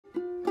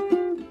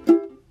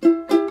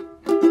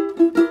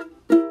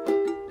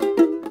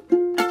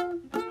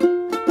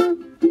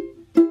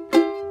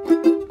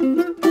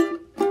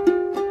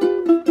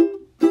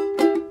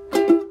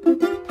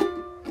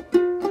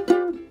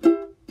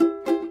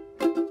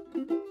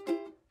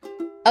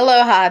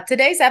Aloha.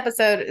 Today's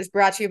episode is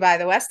brought to you by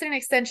the Western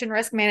Extension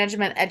Risk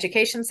Management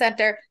Education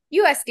Center,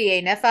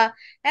 USDA NIFA,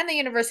 and the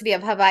University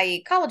of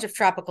Hawaii College of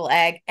Tropical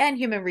Ag and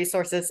Human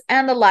Resources,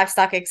 and the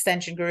Livestock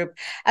Extension Group,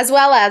 as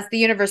well as the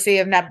University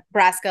of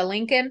Nebraska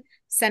Lincoln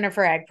Center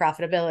for Ag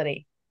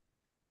Profitability.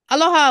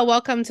 Aloha,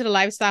 welcome to the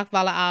Livestock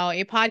Walaʻau,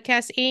 a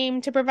podcast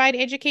aimed to provide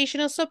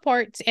educational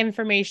support,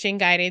 information,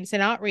 guidance,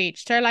 and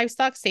outreach to our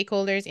livestock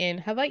stakeholders in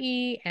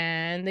Hawaii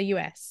and the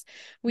U.S.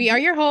 We are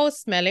your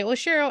hosts, Melelani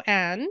Oshiro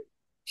and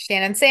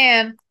Shannon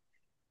San.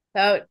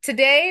 So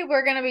today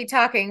we're going to be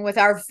talking with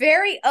our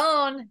very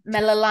own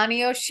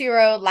Melelani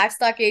Oshiro,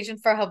 livestock agent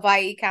for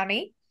Hawaii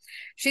County.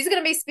 She's going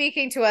to be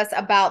speaking to us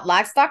about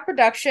livestock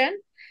production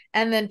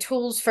and then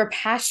tools for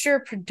pasture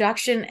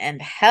production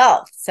and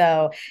health.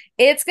 So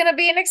it's going to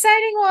be an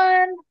exciting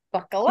one.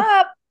 Buckle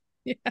up.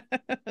 yeah.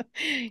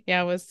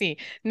 Yeah, we'll see.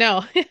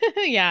 No,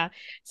 yeah.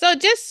 So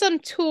just some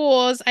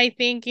tools, I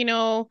think,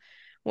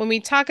 when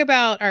we talk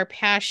about our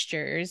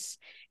pastures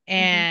Mhm.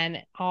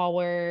 and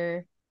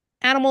our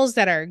animals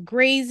that are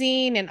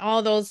grazing and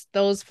all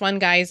those fun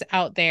guys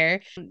out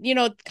there,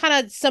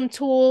 kind of some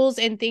tools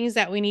and things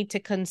that we need to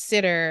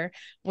consider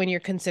when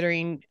you're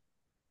considering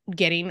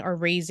getting or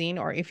raising,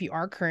 or if you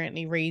are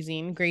currently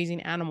raising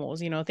grazing animals,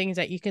 things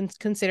that you can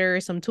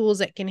consider, some tools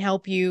that can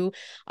help you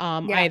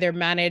Yeah. either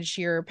manage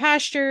your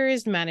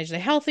pastures, manage the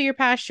health of your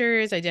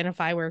pastures,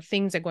 identify where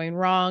things are going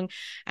wrong,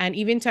 and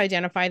even to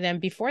identify them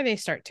before they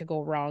start to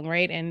go wrong,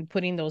 right? And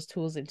putting those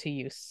tools into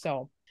use.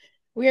 So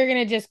we are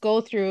going to just go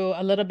through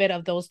a little bit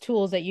of those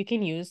tools that you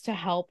can use to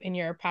help in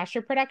your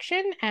pasture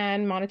production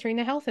and monitoring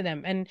the health of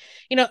them. And,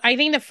 I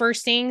think the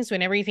first things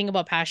whenever you think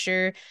about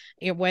pasture,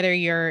 whether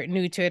you're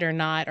new to it or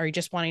not, or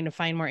just wanting to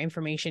find more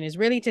information, is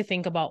really to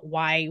think about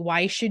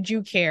why should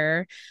you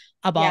care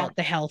Yeah. about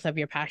the health of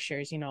your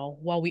pastures?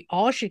 Well, we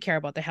all should care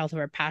about the health of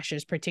our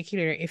pastures,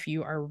 particularly if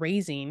you are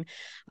raising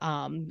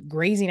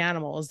grazing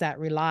animals that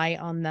rely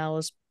on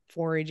those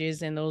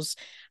forages and those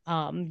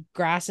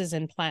grasses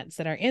and plants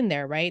that are in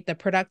there, right? The Yeah.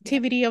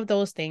 productivity of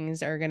those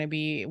things are going to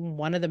be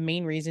one of the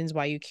main reasons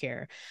why you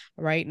care,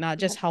 right? Not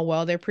just how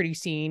well they're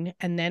producing,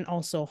 and then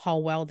also how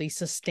well they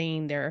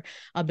sustain their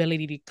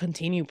ability to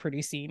continue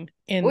producing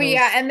in Well,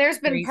 yeah, those and there's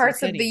been grazing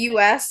parts of the settings.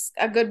 US,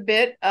 a good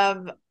bit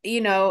of,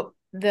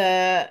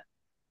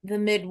 the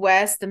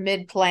Midwest, the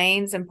mid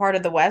plains, and part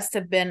of the West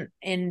have been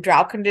in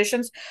drought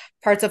conditions.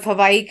 Parts of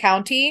Hawaii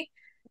County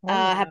Oh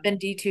yeah. have been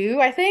D2,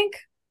 I think.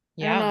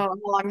 I don't Yeah, know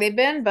how long they've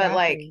been, but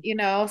like,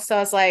 exactly.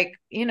 so it's like,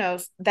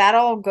 that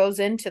all goes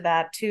into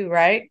that too,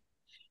 right?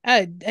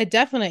 It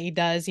definitely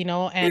does,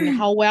 and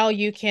how well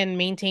you can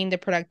maintain the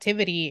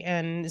productivity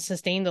and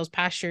sustain those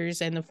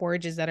pastures and the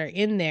forages that are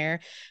in there,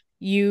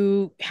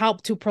 you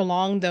help to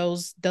prolong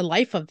the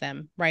life of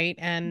them, right?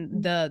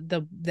 And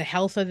the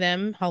health of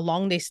them, how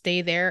long they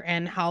stay there,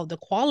 and how the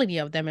quality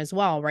of them as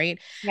well, right?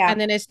 And Yeah.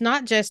 then it's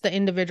not just the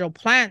individual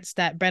plants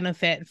that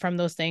benefit from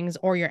those things,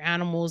 or your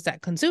animals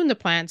that consume the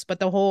plants, but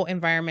the whole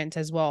environment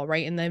as well,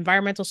 right? And the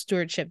environmental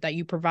stewardship that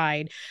you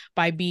provide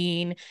by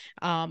being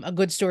a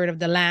good steward of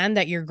the land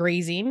that you're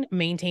grazing,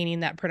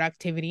 maintaining that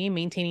productivity,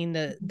 maintaining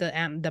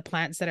the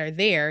plants that are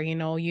there.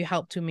 You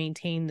help to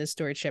maintain the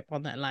stewardship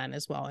on that land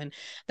as well, and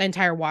the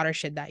entire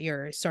watershed that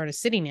you're sort of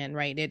sitting in,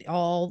 right? It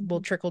all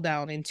will Mhm. trickle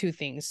down in two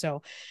things.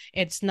 So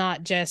it's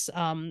not just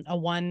a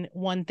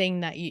one thing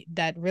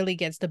that really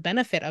gets the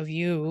benefit of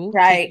you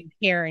Right. taking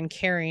care and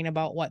caring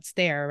about what's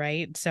there,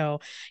 right?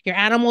 So your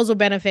animals will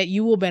benefit,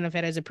 you will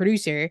benefit as a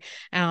producer,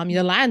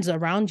 the lands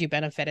around you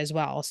benefit as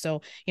well.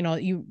 So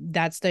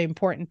that's the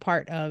important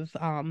part of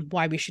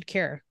why we should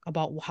care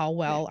about how Yeah.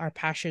 well our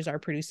pastures are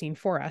producing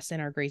for us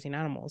and our grazing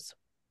animals.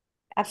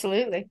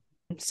 Absolutely.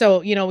 So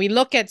we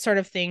look at sort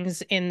of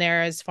things in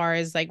there as far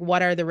as like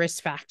what are the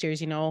risk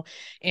factors, in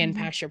Mhm.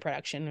 pasture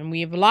production, and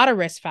we have a lot of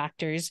risk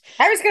factors.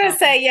 I was gonna um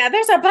say, yeah,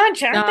 there's a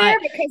bunch, aren't not there?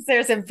 Because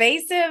there's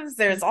invasives,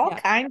 there's all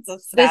Yeah, kinds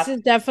of this stuff.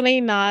 is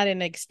definitely not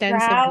an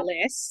extensive Drought.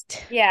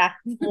 list, Yeah.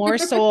 more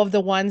so of the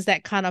ones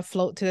that kind of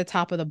float to the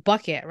top of the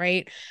bucket,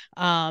 right?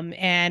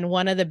 And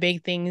one of the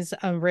big things,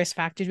 risk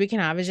factors we can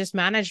have is just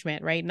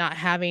management, right? Not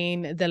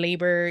having the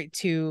labor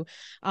to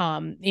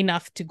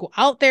enough to go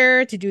out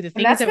there to do the And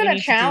things that's that we been a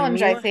need to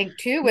challenge, I do. think,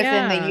 too,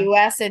 within the Yeah.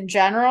 US in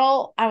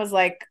general. I was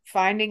like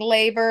finding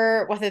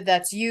labor, whether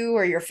that's you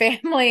or your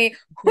family,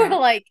 or Yeah.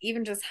 like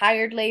even just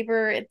hired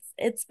labor.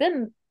 It's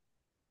been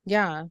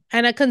Yeah.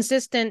 And a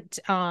consistent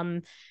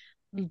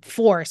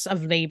force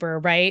of labor,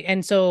 right?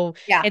 And so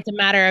yeah. it's a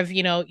matter of,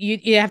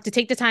 you have to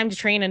take the time to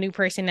train a new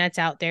person that's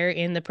out there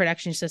in the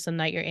production system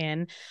that you're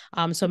in.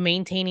 So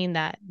maintaining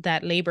that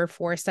labor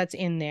force that's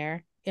in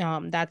there.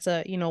 That's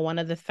one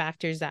of the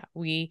factors that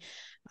we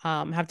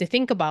have to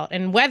think about.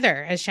 And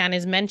weather, as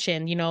Shannon's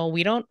mentioned,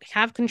 we don't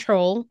have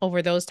control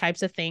over those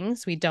types of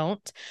things. We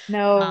don't.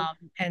 No.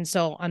 And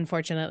so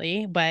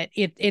unfortunately, but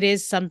it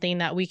is something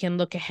that we can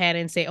look ahead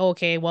and say,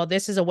 okay, well,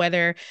 this is a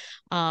weather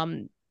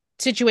um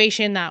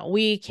situation that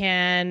we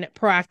can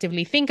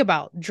proactively think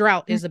about.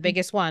 Drought is the Mhm.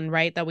 biggest one,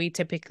 right? That we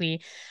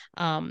typically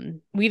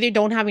we either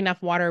don't have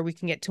enough water or we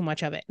can get too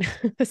much of it.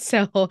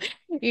 So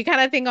you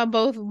kind of think on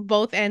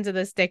both ends of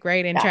the stick,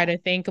 right? And try Yeah. to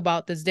think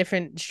about those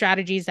different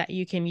strategies that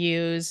you can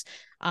use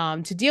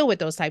to deal with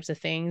those types of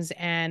things.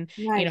 And,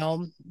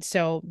 Nice.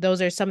 so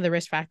those are some of the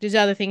risk factors. The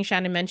other thing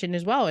Shannon mentioned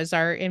as well is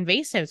our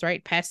invasives,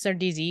 right? Pests or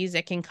disease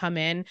that can come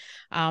in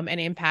and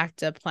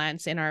impact the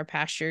plants in our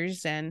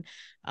pastures and,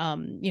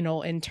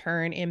 in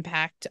turn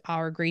impact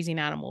our grazing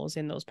animals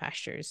in those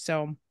pastures.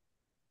 So,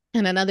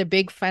 and another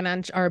big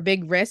financial or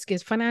big risk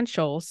is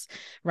financials,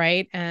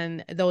 right?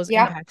 And those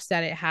Yeah. impacts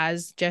that it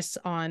has just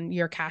on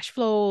your cash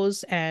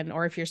flows, and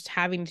or if you're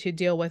having to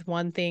deal with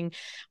one thing,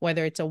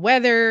 whether it's a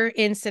weather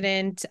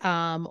incident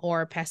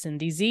or a pest and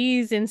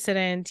disease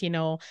incident,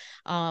 all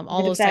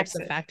It those types affects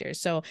of it.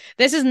 factors. So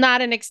this is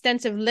not an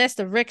extensive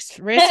list of risk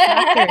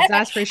factors,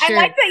 that's for I sure.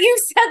 like that you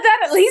said that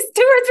at least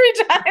 2 or 3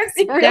 times.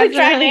 You're really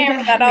trying to Definitely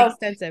hammer that not home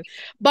extensive,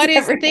 but to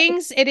everybody.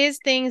 it is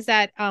things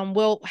that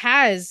will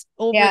has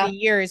over the Yeah.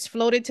 years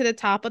floated to the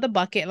top of the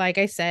bucket, like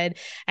I said,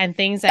 and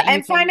things that you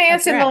And can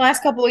finance in the address.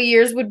 last couple of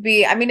years would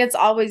be, I mean, it's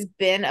always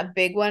been a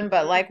big one,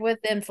 but Mhm. like with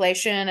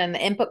inflation and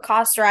the input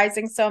costs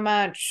rising so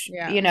much,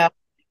 Yeah, yeah,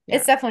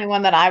 it's definitely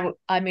one that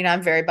I mean,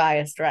 I'm very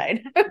biased,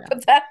 right? yeah.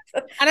 But that's,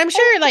 And I'm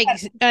sure, like,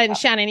 and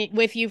Shannon,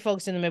 with you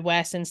folks in the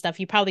Midwest and stuff,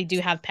 you probably do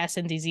have pests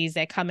and disease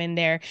that come in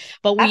there.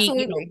 But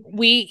absolutely.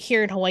 we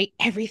here in Hawaii,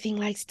 everything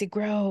likes to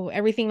grow,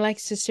 everything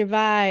likes to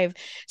survive.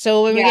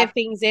 So when we Yeah, get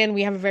things in,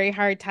 we have a very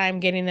hard time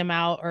getting them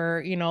out,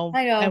 or, I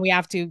and know. we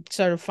have to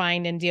sort of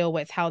find and deal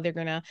with how they're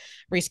going to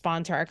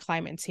respond to our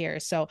climates here.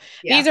 So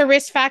these Yeah, are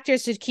risk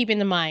factors to keep in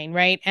the mind,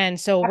 right? And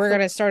so we're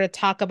going absolutely. to sort of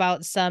talk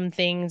about some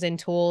things and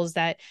tools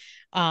that,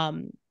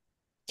 um,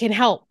 can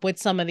help with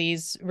some of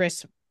these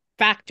risk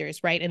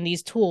factors, right? And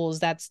these tools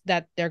that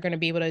they're going to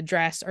be able to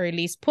address, or at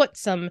least put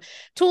some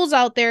tools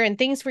out there and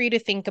things for you to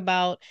think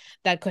about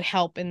that could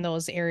help in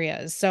those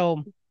areas.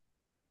 So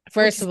Which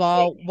first is of great.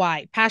 all,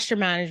 why pasture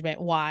management?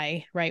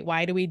 Why, right?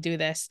 Why do we do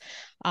this?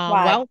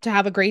 Why? Well, to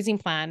have a grazing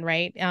plan,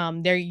 right? Your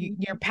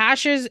Mhm.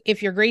 pastures,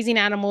 if you're grazing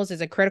animals,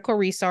 is a critical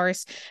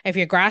resource. If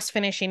you're grass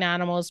finishing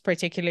animals,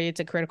 particularly,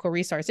 it's a critical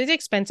resource. It's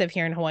expensive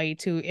here in Hawaii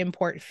to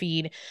import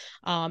feed,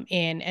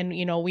 in,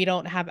 and we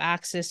don't have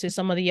access to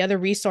some of the other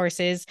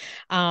resources,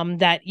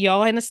 that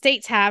y'all in the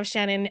States have,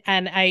 Shannon.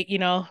 And I,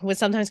 would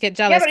sometimes get Yeah,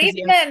 jealous but because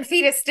even then,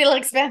 feed is still it's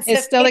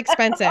expensive. still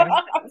expensive.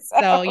 So,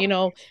 So,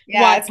 yeah,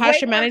 what it's way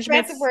pasture more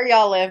expensive management's where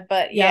y'all live,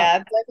 but yeah. yeah,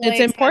 it's It's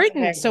definitely expensive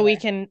important so we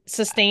everywhere. can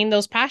sustain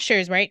those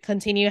pastures, right?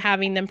 Continue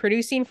having them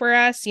producing for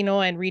us,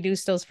 and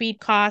reduce those feed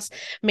costs,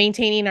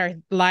 maintaining our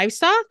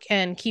livestock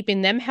and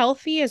keeping them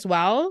healthy as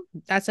well.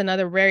 That's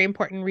another very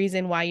important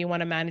reason why you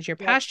want to manage your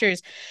Yep.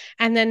 pastures.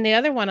 And then the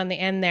other one on the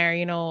end there,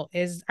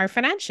 is our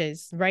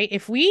financials, right?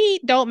 If we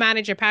don't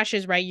manage your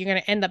pastures right, you're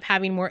going to end up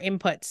having more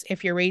inputs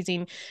if you're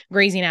raising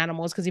grazing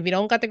animals. Because if you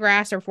don't got the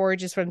grass or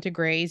forages for them to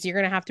graze, you're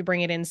going to have to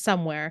bring it in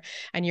somewhere,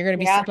 and you're going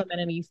to be Yeah,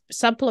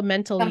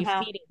 supplementally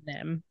somehow. feeding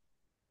them.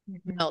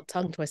 Mhm. Well,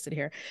 tongue twisted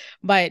here,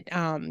 but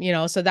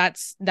so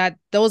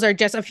those are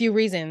just a few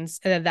reasons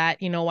that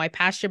why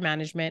pasture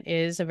management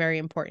is a very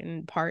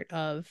important part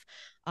of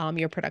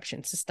your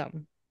production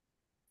system.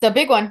 The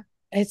big one.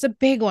 It's a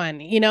big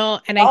one, and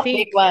I All big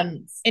think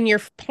ones. in your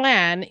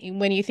plan,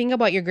 when you think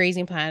about your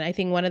grazing plan, I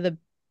think one of the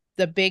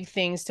big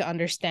things to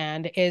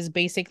understand is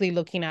basically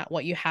looking at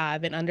what you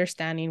have and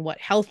understanding what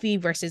healthy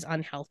versus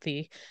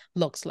unhealthy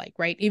looks like,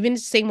 right? Even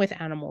same with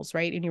animals,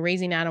 right? And you're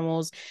raising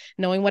animals,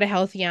 knowing what a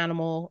healthy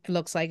animal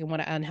looks like and what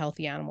an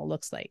unhealthy animal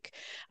looks like.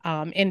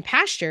 In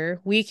pasture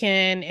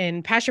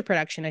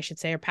production, I should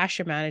say, or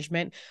pasture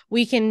management,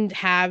 we can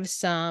have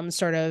some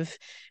sort of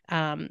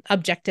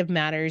objective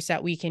matters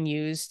that we can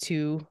use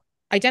to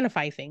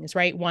identify things,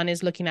 right? One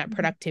is looking at Mhm.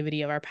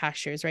 productivity of our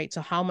pastures, right? So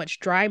how much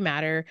dry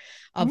matter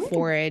of Mm.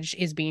 forage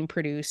is being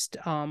produced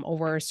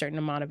over a certain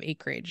amount of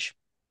acreage.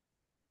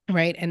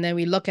 Right. And then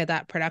we look at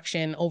that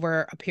production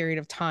over a period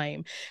of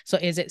time. So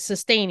is it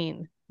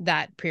sustaining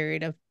that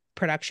period of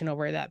production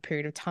over that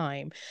period of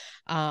time?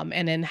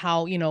 And then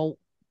how,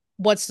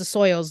 what's the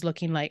soils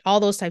looking like? All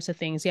those types of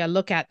things. Yeah,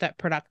 look at that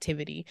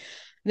productivity.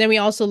 Then we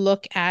also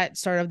look at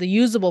sort of the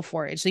usable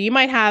forage. So you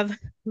might have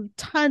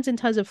tons and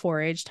tons of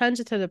forage, tons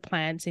of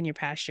plants in your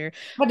pasture,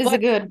 But is it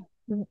but good?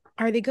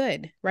 are they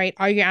good, right?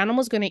 Are your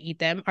animals going to eat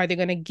them? Are they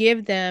going to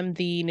give them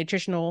the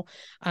nutritional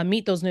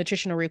meet those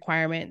nutritional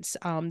requirements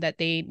that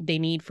they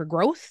need for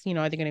growth?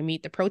 Are they going to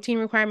meet the protein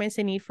requirements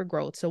they need for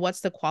growth? So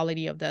what's the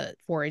quality of the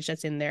forage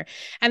that's in there?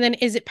 And then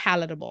is it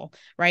palatable,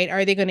 right?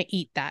 Are they going to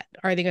eat that?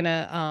 Are they going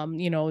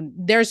to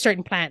there's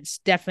certain plants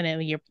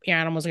definitely your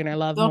animals are going to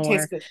love Don't more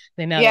taste good.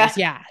 than Yeah. others.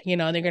 Yeah,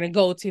 they're going to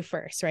go to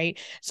first, right?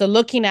 So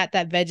looking at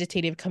that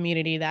vegetative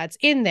community that's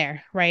in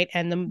there, right?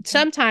 And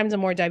sometimes the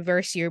more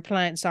diverse your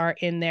plants are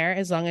in there,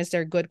 as long as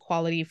they're good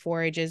quality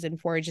forages and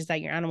forages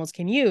that your animals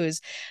can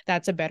use,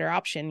 that's a better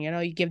option.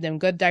 You give them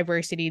good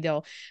diversity,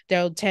 they'll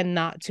tend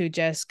not to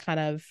just kind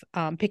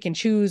of pick and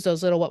choose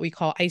those little what we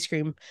call ice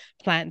cream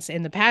plants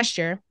in the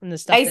pasture and the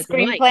stuff Ice that they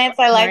cream like, plants.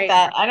 I like right?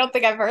 that. I don't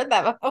think I've heard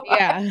that before. I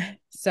Yeah.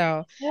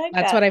 So like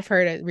that's what that. I've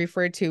heard it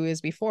referred to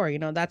as before,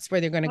 that's where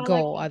they're going to I like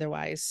go that.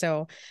 otherwise.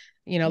 So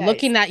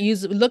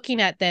Nice.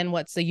 looking at then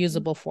what's the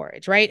usable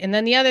forage, right? And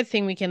then the other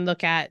thing we can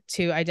look at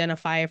to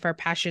identify if our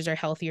pastures are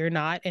healthy or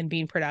not and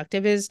being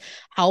productive is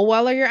how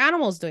well are your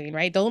animals doing,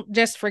 right? Don't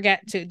just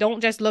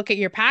look at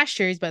your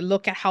pastures, but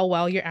look at how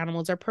well your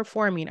animals are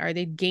performing. Are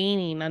they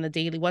gaining on a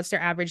daily? What's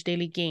their average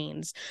daily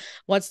gains?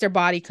 What's their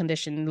body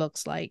condition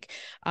looks like?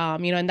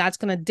 And that's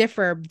going to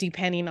differ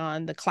depending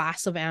on the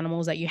class of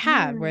animals that you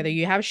have, whether Mm.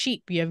 you have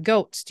sheep, you have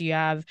goats, do you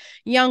have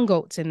young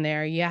goats in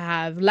there, you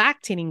have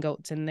lactating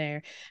goats in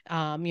there,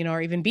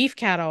 or even beef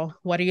cattle.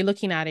 What are you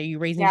looking at? Are you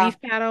raising Yeah. beef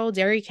cattle,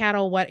 dairy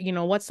cattle?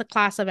 What's the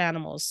class of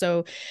animals?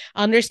 So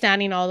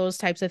understanding all those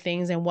types of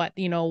things and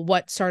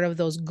what sort of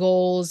those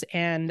goals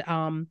and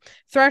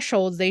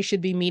thresholds they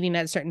should be meeting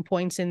at certain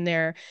points in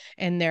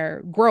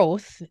their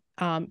growth,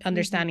 Hmm.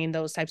 understanding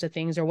those types of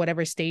things or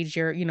whatever stage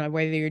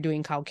whether you're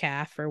doing cow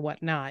calf or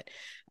whatnot,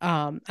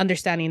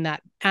 understanding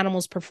that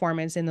animals'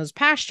 performance in those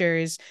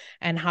pastures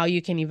and how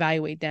you can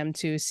evaluate them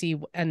to see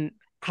and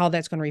how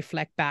that's going to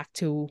reflect back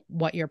to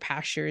what your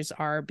pastures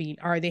are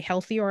they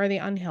healthy or are they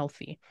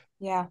unhealthy?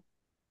 Yeah.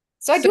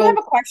 So I do have So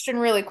a question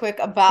really quick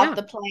about yeah.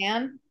 the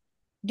plan.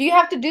 Do you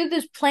have to do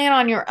this plan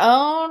on your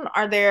own?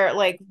 Are there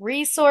like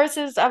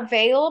resources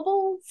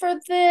available for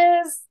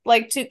this?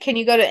 Like can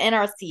you go to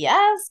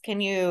NRCS? Can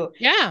you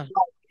Yeah.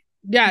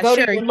 Yeah, go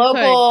to sure, your you could.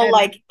 local And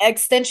like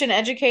extension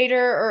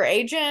educator or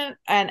agent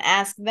and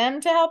ask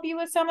them to help you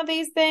with some of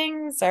these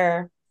things?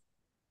 Or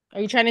are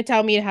you trying to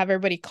tell me to have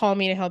everybody call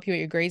me to help you with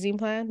your grazing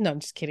plan? No,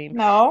 I'm just kidding.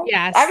 no? I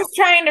Yes. was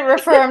trying to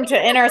refer them to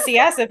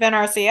NRCS if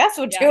NRCS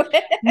would Yeah. do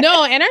it.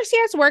 No,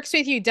 NRCS works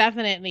with you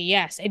definitely,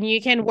 yes. And you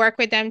can work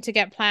with them to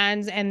get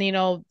plans and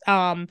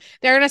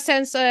they're in a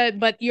sense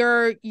but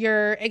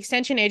your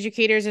extension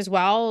educators as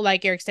well,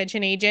 like your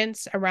extension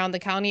agents around the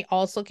county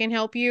also can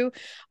help you.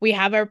 We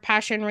have our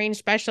pasture and range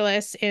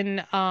specialists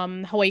in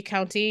Hawaii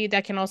County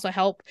that can also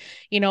help,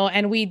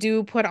 and we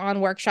do put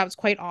on workshops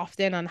quite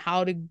often on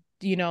how to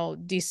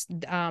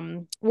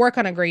work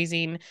on a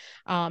grazing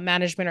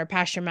management or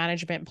pasture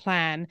management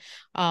plan.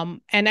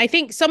 And I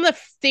think some of the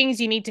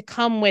things you need to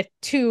come with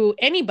to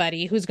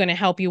anybody who's going to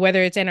help you,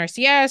 whether it's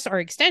NRCS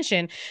or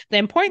extension, the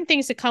important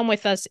things to come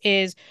with us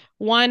is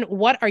one,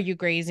 what are you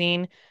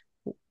grazing?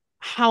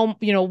 How,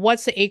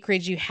 what's the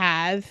acreage you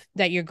have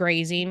that you're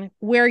grazing,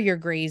 where you're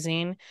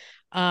grazing.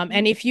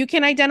 And if you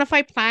can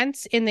identify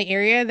plants in the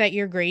area that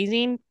you're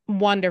grazing,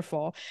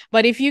 wonderful.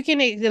 But if you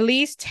can at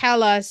least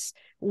tell us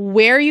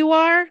where you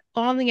are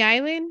on the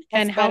island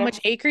That's and how better. much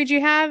acreage you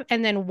have,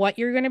 and then what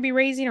you're going to be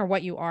raising or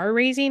what you are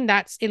raising,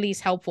 that's at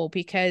least helpful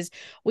because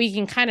we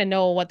can kind of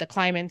know what the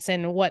climates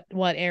and what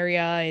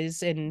area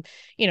is and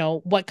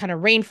what kind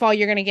of rainfall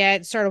you're going to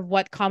get, sort of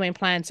what common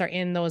plants are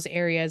in those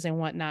areas and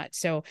whatnot.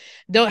 So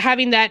though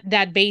having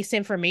that base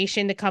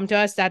information to come to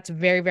us, that's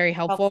very, very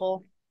helpful.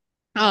 Helpful.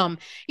 Yeah. um,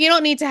 you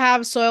don't need to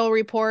have soil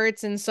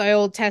reports and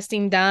soil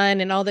testing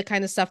done and all the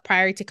kind of stuff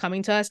prior to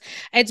coming to us.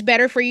 It's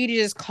better for you to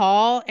just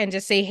call and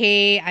just say,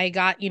 "Hey, I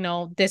got,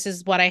 this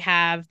is what I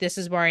have, this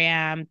is where I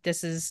am,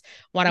 this is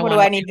what I What do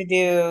want to I do." need to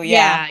do?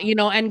 Yeah.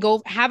 Yeah, and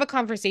go have a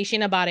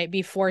conversation about it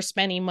before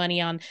spending money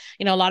on,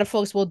 a lot of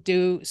folks will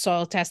do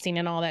soil testing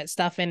and all that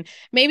stuff. And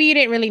maybe you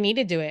didn't really need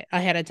to do it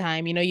ahead of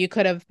time. You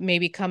could have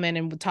maybe come in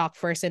and talk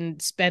first and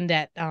spend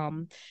that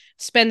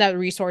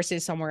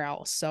resources somewhere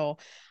else. So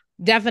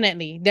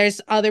definitely, there's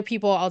other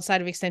people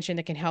outside of extension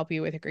that can help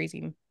you with a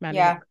grazing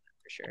management Yeah.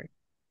 for sure.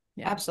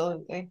 Yeah.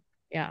 Absolutely.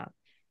 Yeah.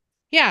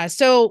 Yeah.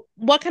 So,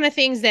 what kind of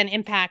things then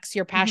impacts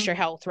your Mhm. pasture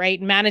health, right?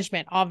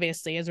 Management,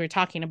 obviously, as we're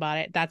talking about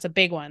it, that's a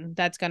big one.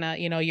 That's gonna,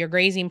 your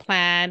grazing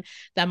plan,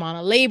 the amount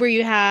of labor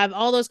you have,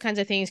 all those kinds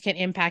of things can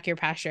impact your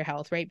pasture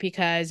health, right?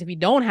 Because if you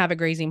don't have a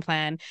grazing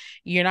plan,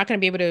 you're not going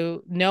to be able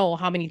to know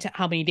how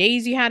many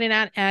days you had in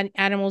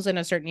animals in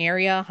a certain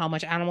area, how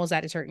much animals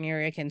that a certain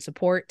area can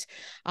support,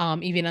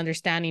 even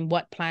understanding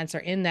what plants are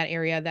in that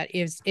area that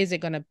is it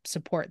going to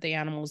support the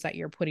animals that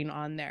you're putting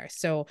on there.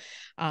 So,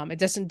 it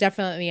doesn't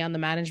definitely on the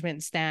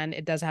management stand,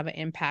 it does have an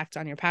impact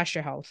on your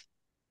pasture health.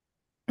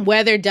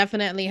 Weather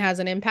definitely has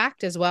an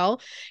impact as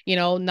well.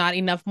 Not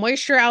enough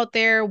moisture out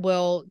there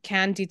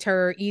can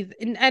deter either,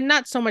 and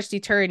not so much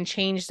deter and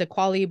change the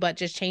quality, but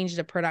just change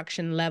the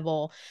production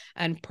level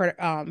and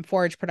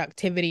forage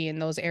productivity in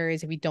those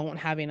areas if we don't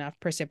have enough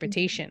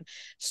precipitation.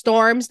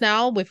 Storms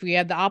now, if we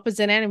have the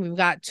opposite end and we've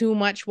got too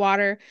much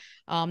water,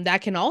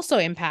 that can also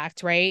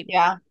impact, right?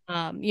 Yeah.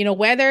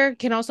 Weather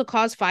can also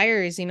cause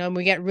fires.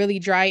 We get really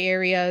dry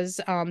areas,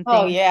 Oh,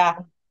 things, yeah.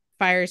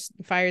 fires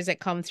that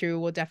come through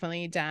will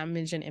definitely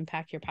damage and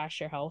impact your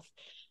pasture health.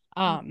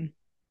 um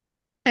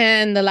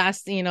and the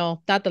last,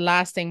 not the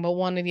last thing, but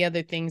one of the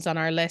other things on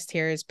our list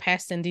here is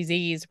pest and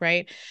disease,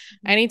 right?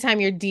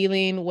 Anytime you're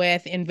dealing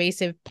with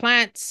invasive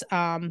plants,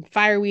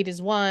 fireweed is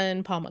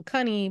one,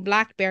 palmacunny,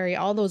 blackberry,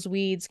 all those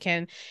weeds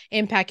can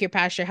impact your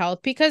pasture health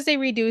because they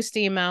reduce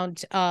the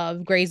amount of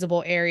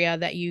grazable area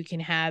that you can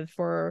have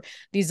for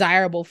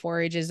desirable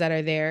forages that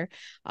are there.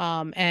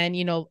 And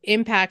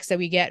impacts that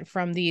we get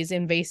from these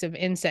invasive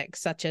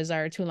insects, such as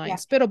our two-line Yeah.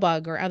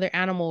 spittlebug or other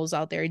animals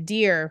out there,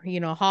 deer,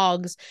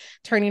 hogs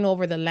turning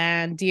over the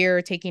land,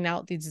 deer taking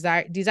out the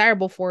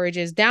desirable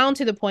forages down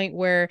to the point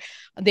where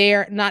they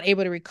are not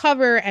able to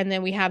recover. And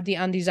then we have the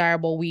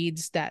undesirable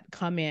weeds that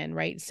come in,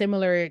 right?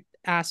 Similar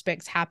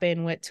aspects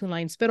happen with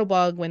two-line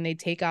spittlebug when they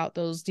take out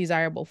those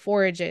desirable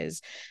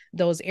forages,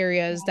 those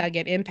areas that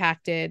get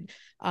impacted.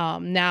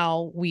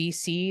 Now we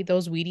see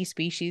those weedy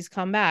species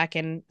come back,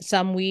 and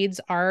some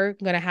weeds are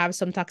going to have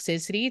some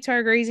toxicity to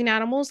our grazing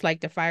animals, like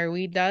the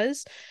fireweed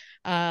does.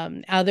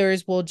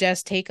 Others will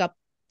just take up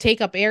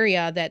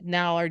area that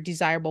now our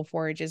desirable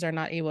forages are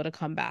not able to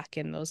come back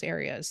in those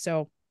areas.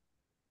 So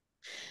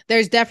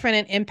there's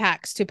definite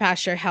impacts to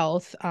pasture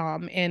health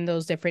in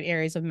those different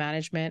areas of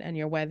management and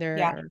your weather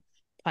Yeah. or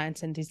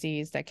plants and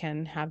disease that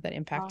can have that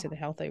impact to Wow, the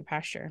health of your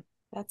pasture.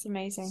 that's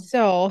amazing.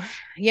 So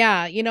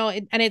yeah,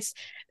 and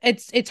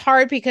it's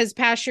hard because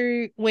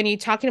pasture, when you're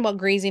talking about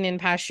grazing in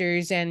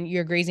pastures and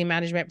your grazing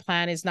management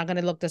plan is not going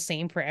to look the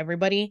same for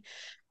everybody.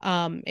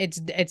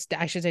 It's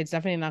I should say it's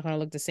definitely not going to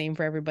look the same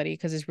for everybody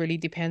because it really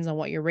depends on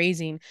what you're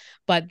raising.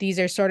 But these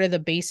are sort of the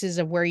bases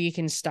of where you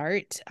can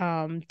start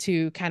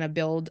to kind of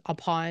build a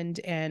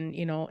pond and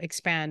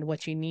expand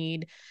what you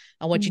need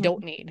and what you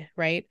don't need,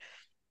 right?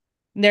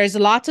 There's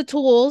lots of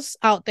tools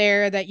out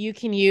there that you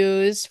can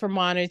use for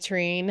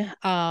monitoring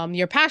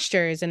your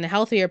pastures and the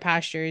healthier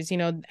pastures,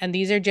 and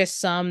these are just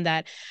some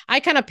that I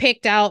kind of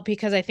picked out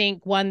because I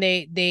think one,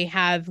 they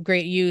have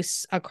great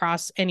use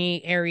across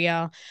any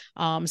area.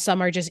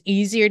 Some are just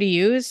easier to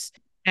use,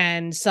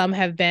 and some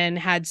have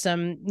had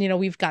some,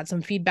 we've got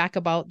some feedback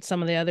about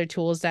some of the other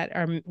tools that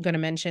I'm going to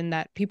mention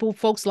that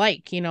folks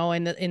like,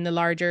 in the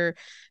larger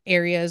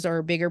areas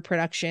or bigger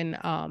production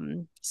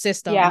Yeah.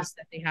 systems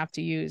that they have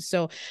to use.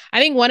 So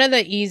I think one of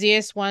the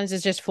easiest ones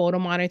is just photo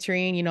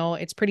monitoring.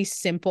 It's pretty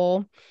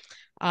simple.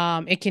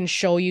 It can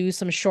show you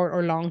some short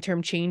or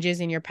long-term changes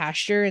in your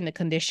pasture and the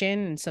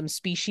condition and some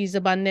species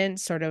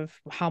abundance, sort of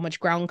how much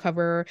ground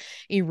cover,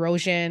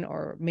 erosion,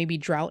 or maybe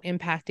drought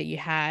impact that you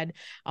had.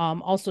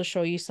 Also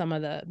show you some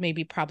of the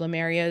maybe problem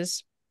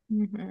areas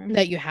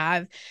that you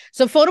have.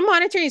 So photo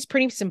monitoring is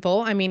pretty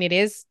simple. I mean, it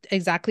is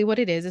exactly what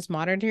it is. It's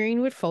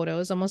monitoring with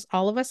photos. Almost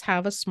all of us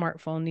have a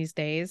smartphone these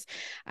days.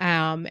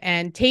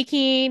 And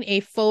taking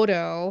a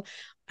photo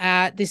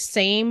at the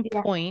same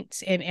Yeah.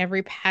 point in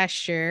every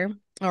pasture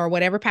or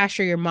whatever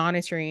pasture you're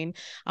monitoring,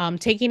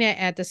 taking it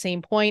at the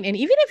same point. And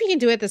even if you can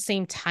do it at the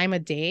same time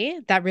of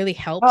day, that really Oh,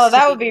 helps to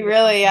that would make be sure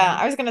really, yeah. I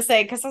control. was gonna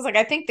say, because I was like,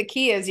 I think the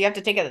key is you have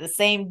to take it at the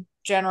same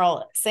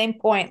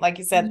point, like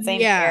you said,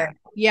 same area. Yeah.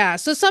 Yeah.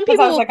 So some Because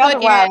people I was will like, put in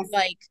otherwise,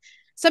 like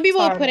some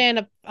people will sorry. put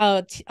in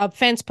a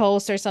fence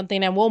post or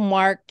something and we'll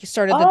mark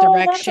sort of the Oh,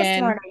 that's a direction.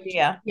 smart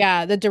idea.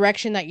 Yeah, the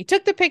direction that you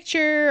took the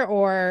picture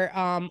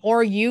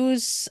or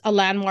use a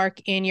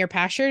landmark in your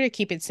pasture to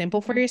keep it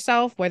simple for Mhm.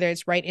 yourself, whether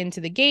it's right into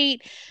the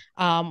gate,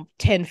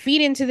 10 feet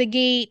into the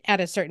gate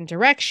at a certain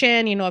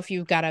direction, if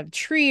you've got a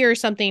tree or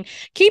something,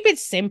 keep it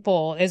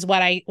simple is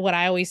what I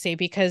always say,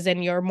 because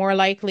then you're more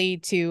likely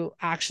to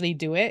actually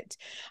do it.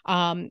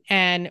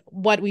 And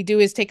what we do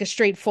is take a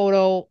straight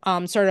photo,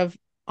 sort of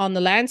on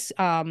the lands,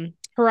 Yeah,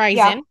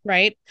 horizon,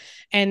 right?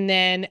 And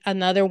then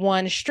another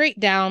one straight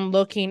down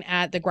looking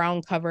at the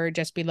ground cover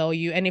just below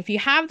you. And if you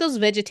have those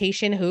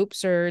vegetation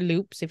hoops or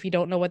loops, if you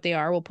don't know what they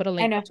are, we'll put a I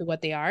link know. to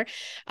what they are.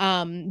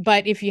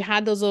 But if you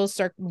had those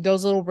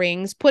little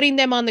rings, putting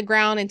them on the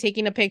ground and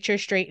taking a picture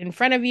straight in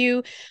front of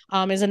you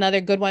is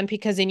another good one,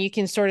 because then you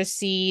can sort of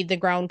see the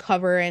ground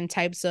cover and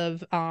types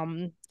of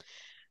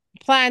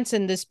plants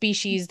and the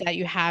species that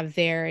you have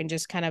there and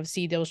just kind of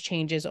see those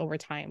changes over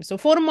time. So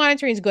photo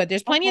monitoring is good.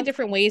 There's plenty of Okay.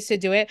 different ways to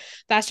do it.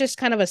 That's just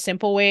kind of a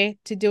simple way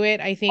to do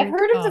it, I I've think.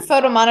 heard of the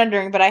photo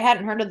monitoring, but I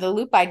hadn't heard of the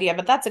loop idea,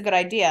 but that's a good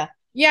idea.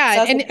 Yeah,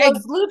 So it's and, like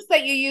those loops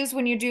that you use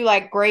when you do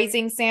like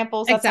grazing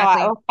samples, that's how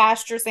exactly. or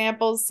pasture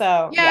samples.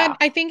 So Yeah, yeah, and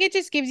I think it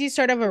just gives you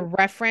sort of a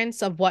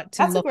reference of what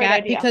to that's a look great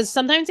at, idea. because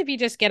sometimes if you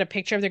just get a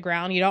picture of the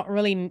ground, you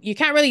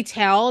can't really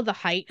tell the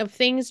height of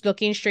things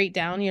looking straight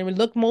down.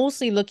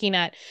 Mostly looking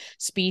at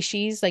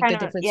species, like the Kind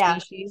of, different yeah.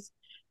 species.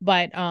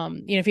 But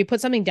if you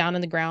put something down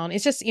in the ground,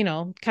 it's just,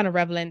 kind of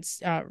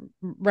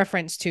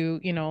reference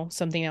to,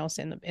 something else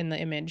in the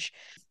image.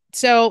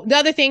 So the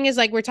other thing is,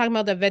 like we're talking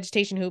about, the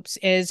vegetation hoops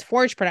is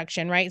forage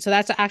production, right? So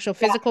that's the actual Yeah.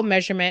 physical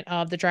measurement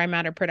of the dry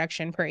matter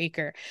production per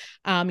acre.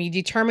 You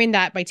determine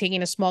that by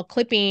taking a small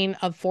clipping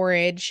of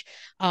forage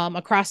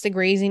across the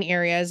grazing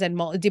areas,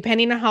 and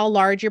depending on how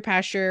large your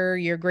pasture,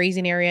 your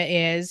grazing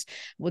area is,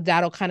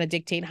 that'll kind of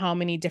dictate how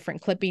many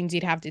different clippings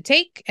you'd have to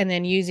take. And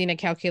then using a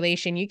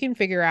calculation, you can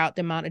figure out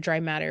the amount of dry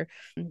matter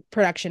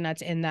production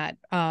that's in that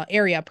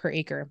area per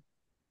acre,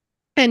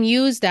 and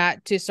use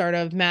that to sort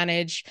of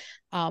manage.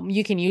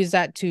 You can use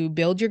that to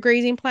build your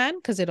grazing plan,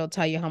 because it'll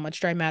tell you how much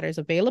dry matter is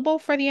available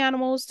for the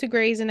animals to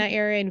graze in that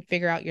area and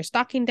figure out your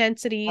stocking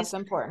That's densities.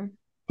 important.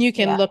 You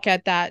can Yeah. look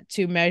at that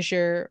to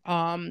measure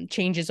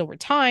changes over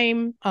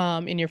time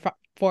in your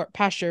for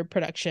pasture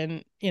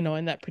production,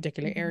 in that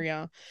particular Mhm.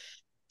 area.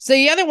 So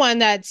the other one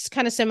that's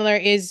kind of similar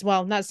is,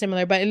 well, not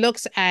similar, but it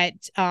looks at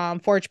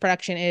forage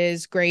production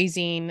is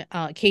grazing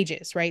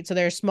cages, right? So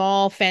they're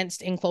small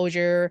fenced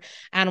enclosure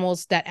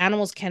animals that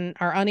animals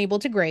are unable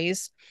to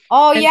graze.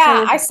 Oh And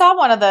yeah, so, I saw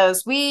one of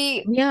those.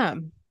 yeah.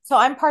 So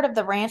I'm part of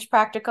the ranch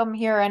practicum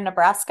here in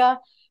Nebraska,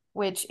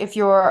 which if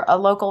you're a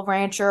local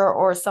rancher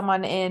or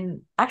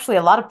someone actually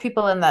a lot of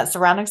people in the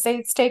surrounding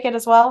states take it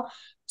as well.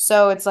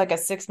 So it's like a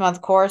 6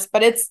 month course,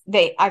 but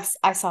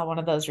I saw one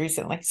of those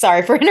recently.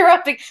 Sorry for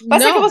interrupting, but I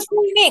think it No. was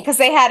really neat because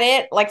they had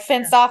it like Yeah.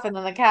 fenced off and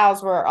then the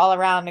cows were all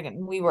around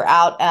and we were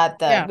out at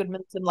the Yeah.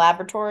 Goodmanson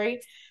laboratory.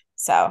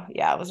 So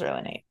yeah, it was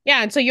really neat.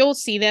 Yeah. And so you'll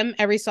see them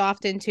every so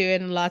often too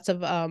in lots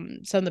of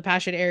some of the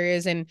pastured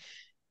areas, and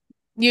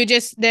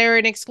they're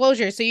an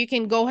exposure, so you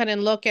can go ahead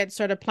and look at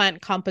sort of plant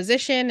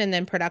composition and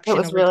then It production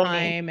was over really neat.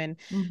 time. And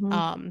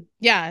Hmm.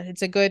 yeah,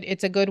 it's a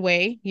good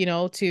way,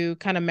 to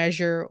kind of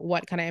measure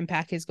what kind of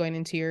impact is going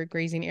into your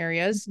grazing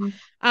areas. Hmm.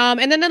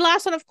 And then the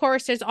last one, of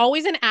course, there's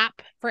always an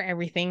app for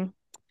everything.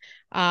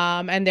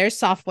 And there's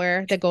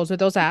software that goes with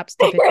those apps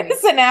typically.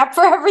 There's an app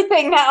for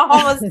everything now,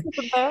 almost.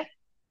 There.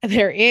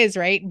 There is,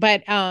 right?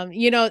 But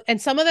and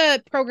some of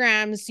the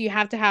programs you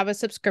have to have a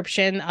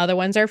subscription, other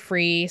ones are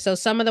free. So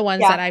some of the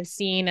ones that Yeah. I've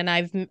seen and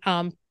I've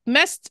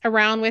messed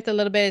around with a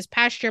little bit is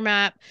Pasture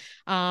Map.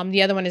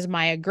 The other one is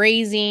Maya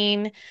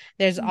Grazing.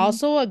 There's Mhm.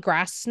 also a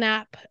Grass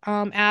Snap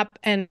app,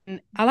 and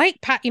I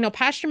like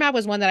Pasture Map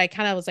was one that I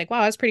kind of was like,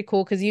 wow, that's pretty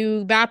cool because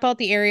you map out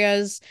the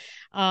areas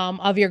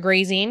of your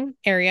grazing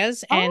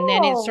areas, and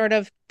then it Oh, sort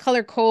of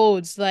color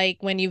codes like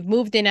when you've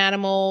moved in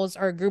animals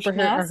or a group or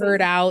herd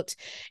snazzy. out,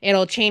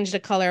 it'll change the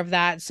color of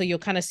that. So you'll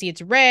kind of see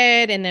it's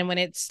red. And then when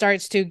it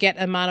starts to get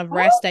amount of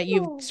rest that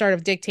you've Oh, sort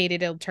of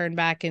dictated, it'll turn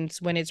back. And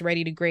when it's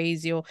ready to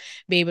graze, you'll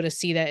be able to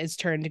see that it's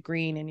turned to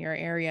green in your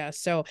area.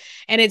 So,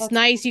 and it's that's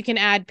nice. You can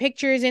add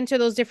pictures into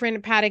those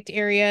different paddocked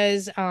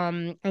areas.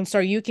 And so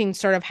you can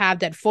sort of have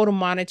that photo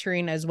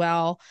monitoring as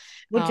well.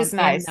 which is In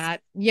nice.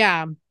 that.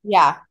 Yeah.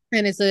 Yeah.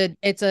 And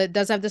it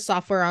does have the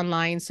software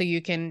online, so you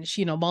can,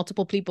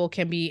 multiple people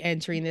can be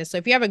entering this. So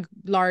if you have a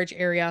large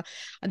area,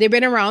 they've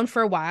been around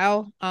for a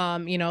while.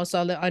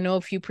 So I know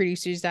a few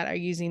producers that are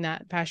using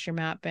that Pasture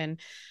Map. And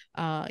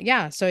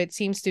yeah, so it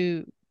seems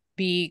to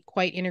be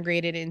quite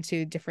integrated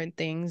into different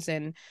things,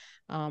 and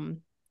um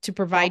to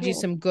provide you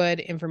Fabulous. some good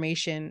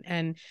information.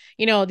 And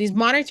these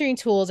monitoring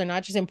tools are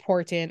not just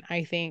important.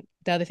 I think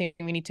the other thing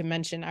we need to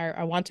mention,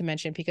 I want to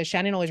mention, because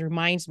Shannon always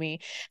reminds me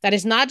that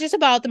it's not just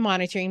about the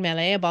monitoring,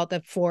 Mele, about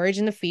the forage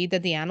and the feed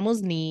that the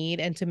animals need,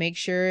 and to make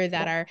sure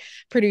that Yeah. our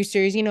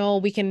producers,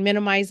 we can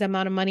minimize the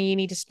amount of money you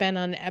need to spend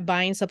on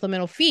buying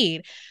supplemental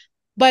feed.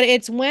 But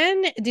it's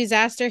when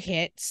disaster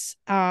hits,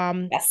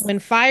 Yes. when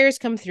fires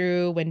come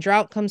through, when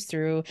drought comes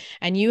through,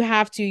 and you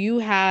have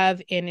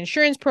an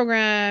insurance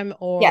program,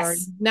 or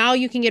Yes. now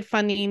you can get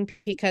funding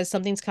because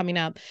something's coming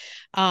up.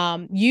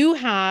 You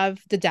have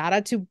the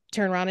data to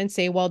turn around and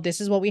say, well,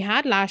 this is what we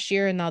had last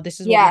year, and now this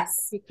is what we have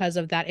Yes. because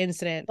of that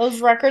incident. Those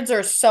records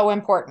are so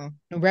important.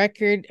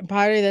 Record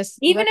part of this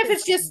Even if record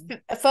it's just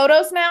keeping.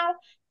 photos now.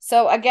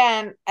 So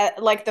again,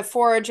 like the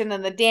forage and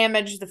then the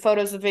damage, the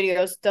photos, the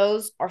videos,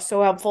 those are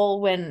so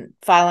helpful when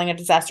filing a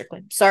disaster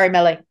claim. Sorry,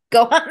 Melly.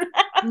 Go on.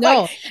 Like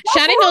No, that's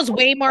Shannon so knows helpful.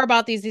 way more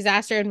about these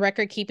disaster and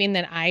record keeping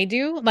than I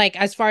do. Like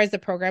as far as the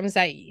programs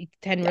that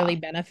can Yeah. really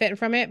benefit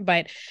from it.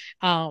 But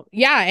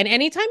yeah, and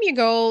anytime you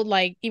go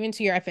like even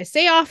to your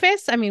FSA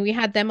office, I mean, we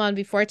had them on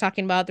before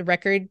talking about the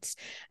records,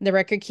 the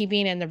record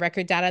keeping and the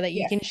record data that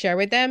you Yes. can share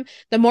with them.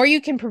 The more you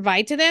can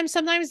provide to them,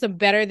 sometimes the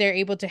better they're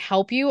able to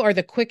help you, or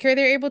the quicker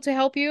they're able to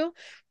help you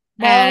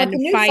Well, and with the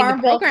and new find the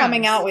farm bill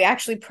coming out, programs. we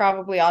actually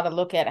probably ought to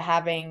look at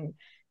having,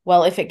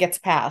 well, if it gets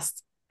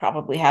passed,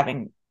 probably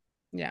having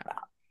Yeah.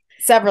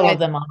 several of But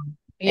them on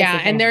if yeah, we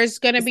and can there's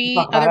going to just be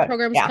talk other about it.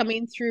 programs Yeah.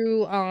 coming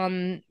through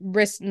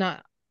risk,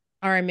 not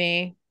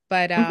RMA,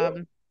 but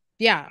Mhm.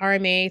 yeah,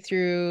 RMA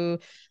through,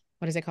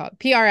 what is it called?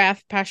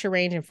 PRF, Pasture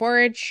Range and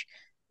Forage.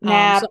 So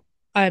NAP,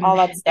 all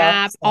that stuff.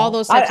 NAP, all So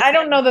those I, types of I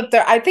don't know programs.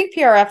 that I think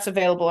PRF's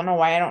available in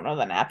Hawaii. I don't know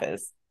the NAP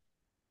is.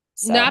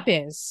 NAP So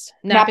is.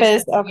 NAP NAP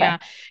is is coming. okay. Yeah.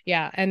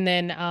 Yeah. And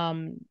then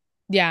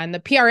yeah, and the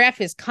PRF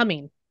is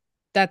coming.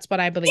 That's what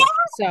I believe.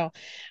 So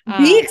Be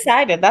um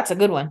excited. That's a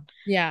good one.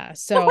 yeah,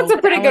 That's so a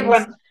pretty that good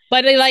one's, one.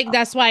 but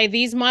that's why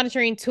these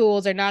monitoring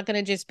tools are not going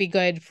to just be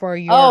good for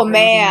your Oh grazing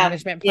man.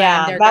 management plan.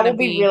 Yeah, They're that going to will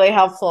be be really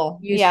helpful.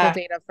 useful Yeah,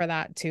 data for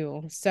that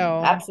too.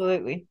 So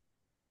absolutely.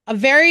 a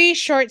very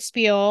short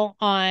spiel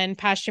on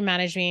pasture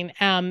management.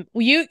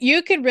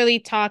 You could really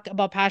talk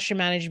about pasture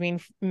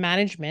management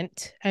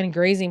and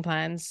grazing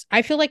plans.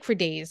 I feel like for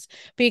days,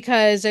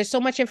 because there's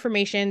so much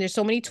information, there's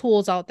so many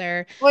tools out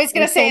there, Well, I was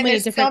gonna there's so say, and many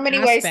there's so different many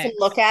ways to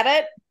look aspects.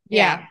 at it.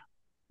 Yeah. Yeah,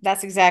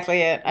 that's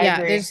exactly it. I Yeah,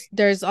 agree.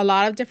 there's a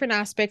lot of different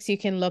aspects you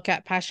can look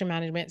at pasture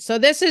management. So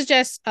this is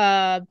just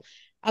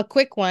a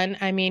quick one.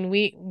 I mean,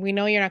 we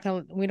know you're not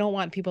gonna we don't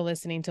want people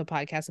listening to a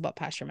podcast about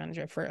pasture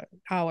management for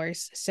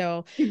hours.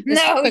 So this is a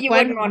No, quick you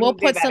wouldn't one. want We'll to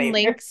do put that some either.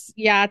 links,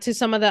 yeah, to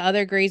some of the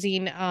other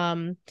grazing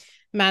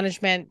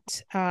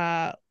management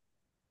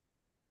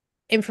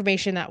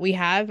information that we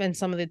have and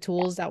some of the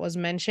tools that was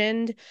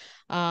mentioned,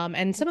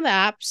 and some of the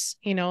apps,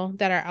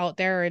 that are out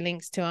there, or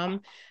links to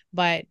them.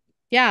 But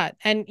yeah,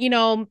 and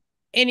and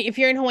if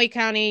you're in Hawaii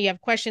County, you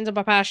have questions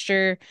about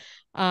pasture.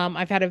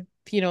 I've had a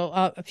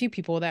few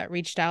people that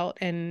reached out,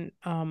 and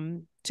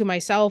to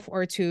myself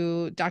or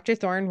to Dr.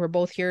 Thorne. We're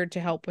both here to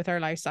help with our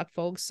livestock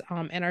folks.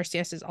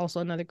 NRCS is also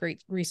another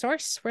great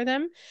resource for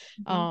them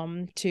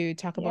to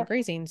talk about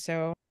grazing.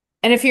 So,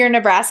 and if you're in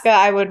Nebraska,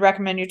 I would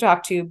recommend you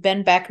talk to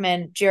Ben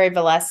Beckman, Jerry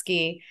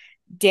Valesky,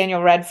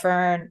 Daniel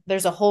Redfern.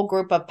 There's a whole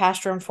group of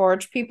pasture and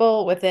forage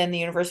people within the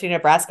University of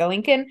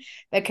Nebraska-Lincoln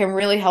that can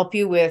really help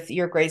you with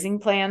your grazing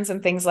plans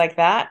and things like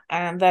that,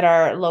 that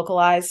are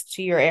localized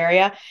to your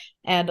area.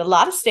 And a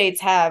lot of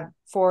states have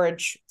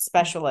forage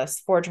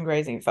specialists, forage and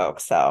grazing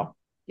folks. So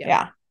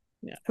yeah.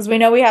 Because we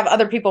know we have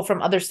other people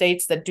from other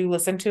states that do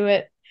listen to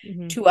it,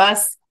 to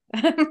us,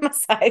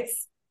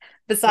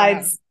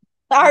 besides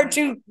our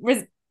two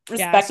respective.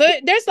 So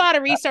there's a lot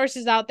of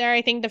resources out there.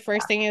 I think the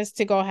first thing is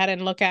to go ahead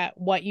and look at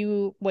what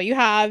you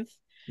have,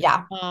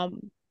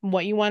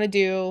 what you want to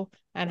do,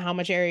 and how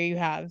much area you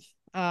have.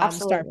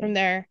 Start from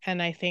there, and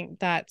I think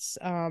that's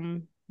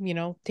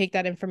take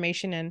that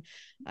information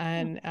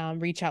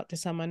and reach out to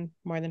someone.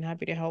 More than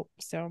happy to help.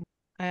 So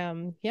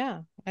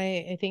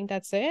I think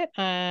that's it,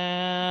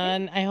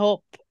 and I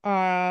hope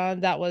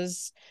that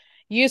was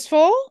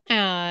useful.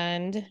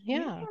 And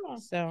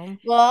so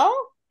well,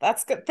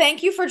 that's good.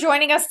 Thank you for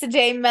joining us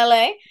today,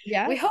 Mele.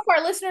 Yeah. We hope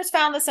our listeners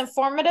found this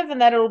informative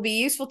and that it will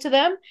be useful to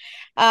them.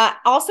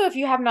 Also, if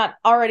you have not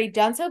already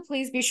done so,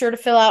 please be sure to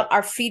fill out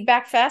our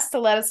feedback fest to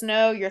let us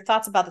know your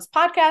thoughts about this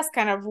podcast,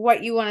 kind of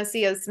what you want to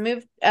see us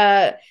move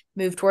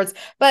towards,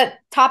 but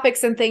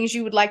topics and things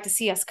you would like to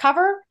see us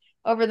cover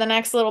over the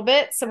next little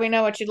bit, so we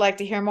know what you'd like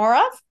to hear more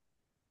of.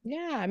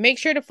 Yeah, make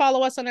sure to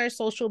follow us on our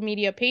social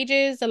media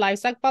pages, the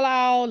Livestock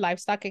Walaʻau,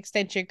 Livestock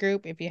Extension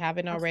Group, if you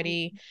haven't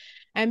already.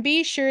 And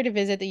be sure to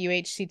visit the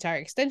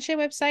UHCTAR Extension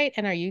website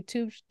and our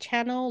YouTube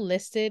channel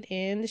listed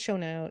in the show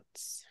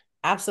notes.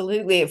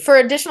 Absolutely. For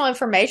additional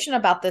information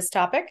about this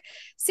topic,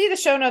 see the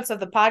show notes of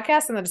the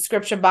podcast in the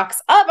description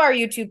box of our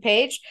YouTube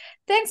page.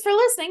 Thanks for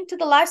listening to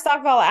the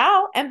Livestock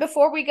Walaʻau. And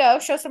before we go,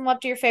 show some love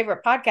to your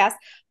favorite podcast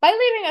by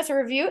leaving us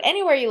a review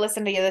anywhere you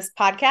listen to this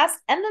podcast,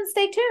 and then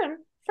stay tuned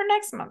for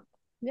next month.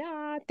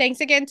 Yeah.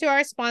 Thanks again to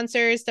our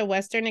sponsors, the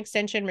Western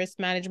Extension Risk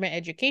Management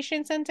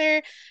Education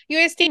Center,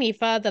 USD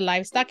NIFA, the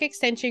Livestock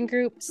Extension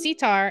Group,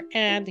 CTAR,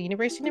 and the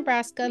University of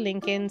Nebraska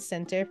Lincoln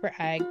Center for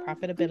Ag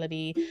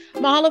Profitability.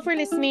 Mahalo for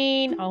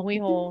listening. Ahui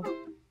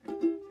ho.